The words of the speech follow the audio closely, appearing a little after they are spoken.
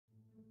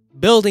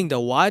Building the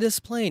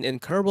widest plane in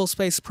Kerbal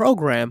Space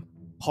Program,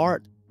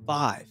 Part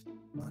 5.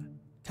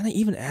 Can I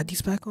even add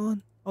these back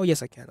on? Oh,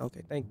 yes, I can.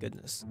 Okay, thank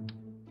goodness.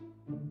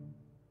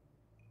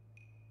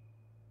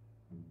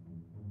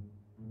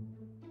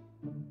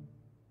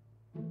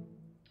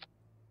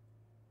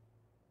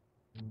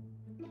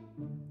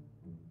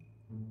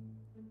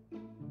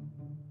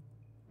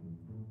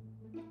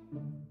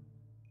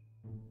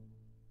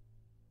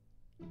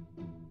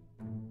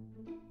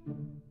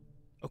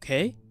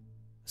 Okay,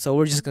 so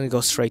we're just gonna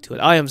go straight to it.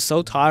 I am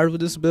so tired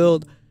with this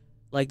build.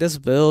 Like, this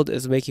build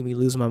is making me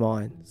lose my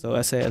mind.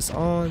 So SAS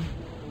on.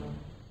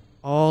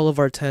 All of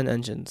our 10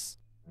 engines.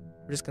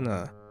 We're just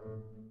gonna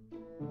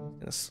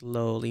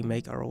slowly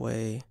make our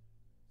way.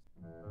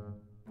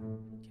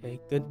 Okay,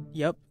 good.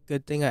 Yep,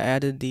 good thing I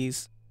added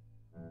these.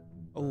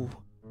 Oh.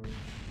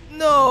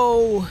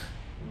 No!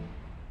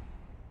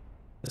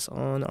 This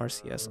on,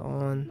 RCS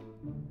on.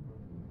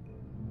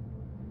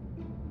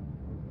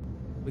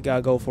 We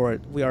gotta go for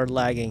it. We are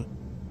lagging.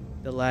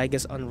 The lag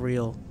is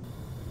unreal.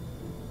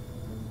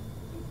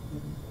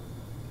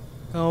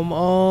 Come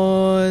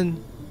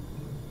on.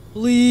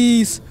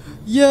 Please.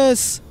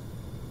 Yes.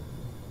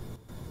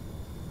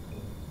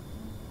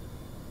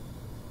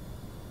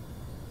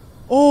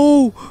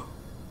 Oh.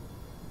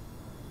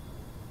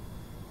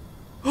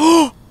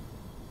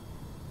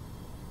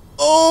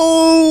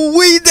 Oh,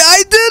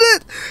 I did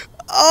it.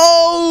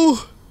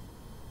 Oh.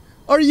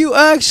 Are you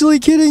actually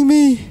kidding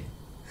me?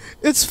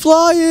 It's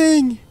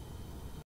flying.